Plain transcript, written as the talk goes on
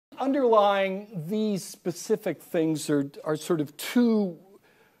underlying these specific things are sort of two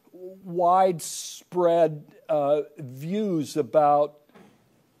widespread views about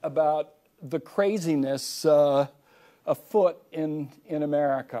the craziness afoot in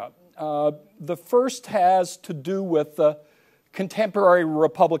America. The first has to do with the contemporary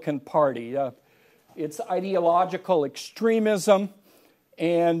Republican Party, its ideological extremism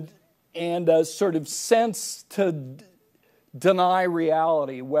and a sort of sense to deny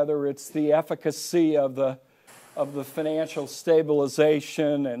reality, whether it's the efficacy of the financial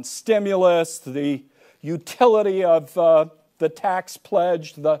stabilization and stimulus, the utility of the tax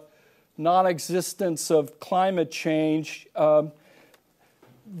pledge, the non-existence of climate change,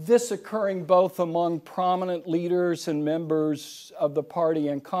 this occurring both among prominent leaders and members of the party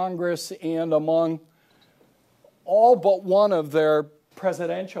in Congress and among all but one of their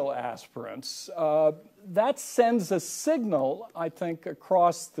presidential aspirants. That sends a signal, I think,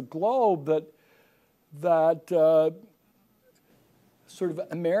 across the globe that sort of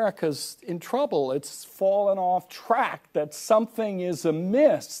America's in trouble. It's fallen off track, that something is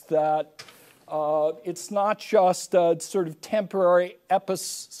amiss, that it's not just a sort of temporary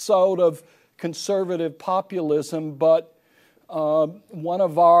episode of conservative populism, but one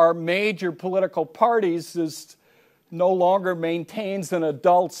of our major political parties no longer maintains an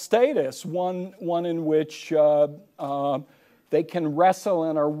adult status, one in which they can wrestle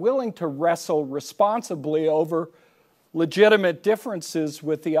and are willing to wrestle responsibly over legitimate differences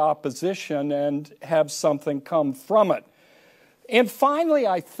with the opposition and have something come from it. And finally,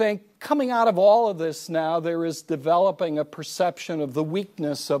 I think, coming out of all of this now, there is developing a perception of the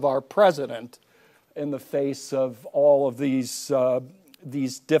weakness of our president in the face of all of these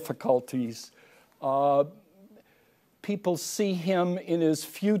difficulties. People see him in his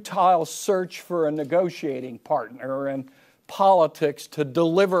futile search for a negotiating partner and politics to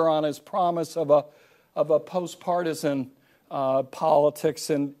deliver on his promise of a post-partisan politics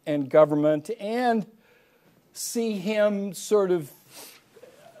and government, and see him sort of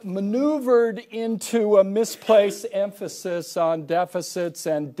maneuvered into a misplaced emphasis on deficits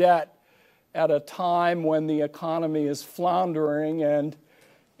and debt at a time when the economy is floundering and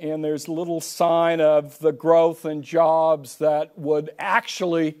there's little sign of the growth and jobs that would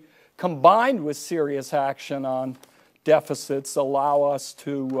actually, combined with serious action on deficits, allow us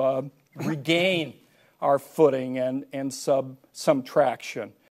to regain our footing and some traction.